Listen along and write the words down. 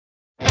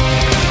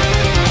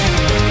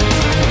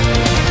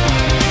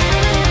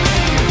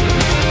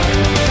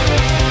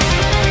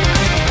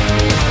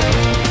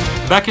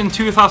Back in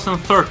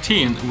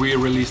 2013 we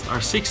released our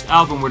 6th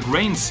album with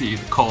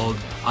Rainseed called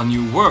A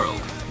New World.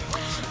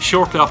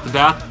 Shortly after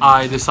that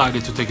I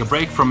decided to take a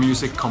break from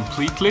music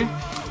completely.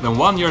 Then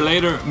 1 year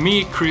later,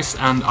 me, Chris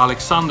and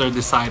Alexander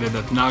decided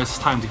that now it's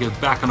time to get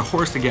back on the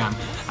horse again,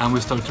 and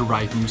we started to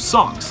write new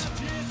songs.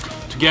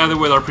 Together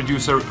with our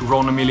producer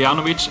Ron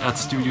Emilianovic at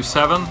Studio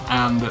 7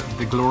 and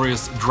the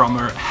glorious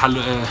drummer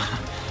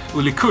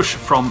Uli Kush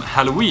from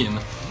Halloween,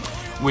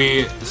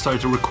 we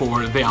started to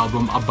record the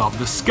album Above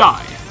the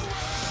Sky.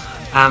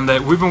 And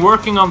we've been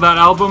working on that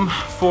album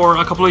for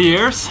a couple of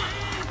years,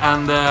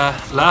 and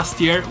last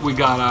year we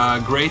got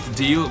a great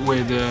deal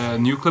with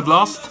Nuclear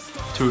Blast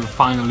to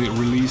finally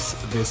release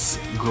this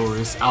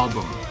glorious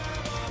album.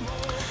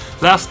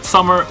 Last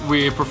summer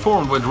we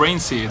performed with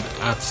Rainseed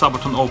at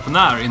Sabaton Open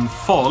Air in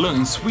Falun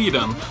in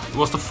Sweden. It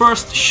was the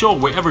first show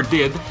we ever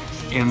did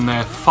in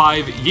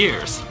 5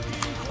 years.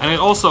 And it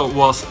also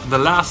was the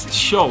last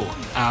show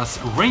as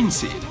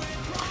Rainseed,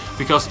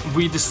 because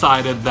we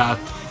decided that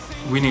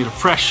we need a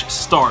fresh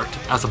start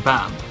as a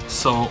band.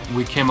 So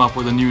we came up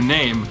with a new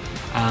name,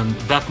 and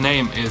that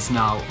name is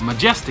now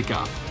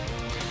Majestica.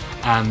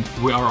 And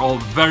we are all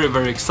very,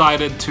 very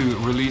excited to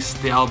release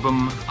the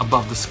album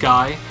Above the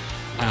Sky,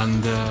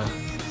 and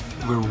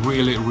we're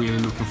really, really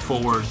looking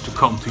forward to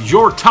come to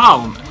your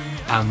town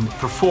and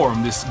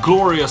perform this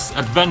glorious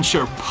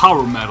adventure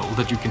power metal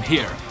that you can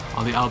hear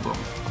on the album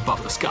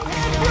Above the Sky.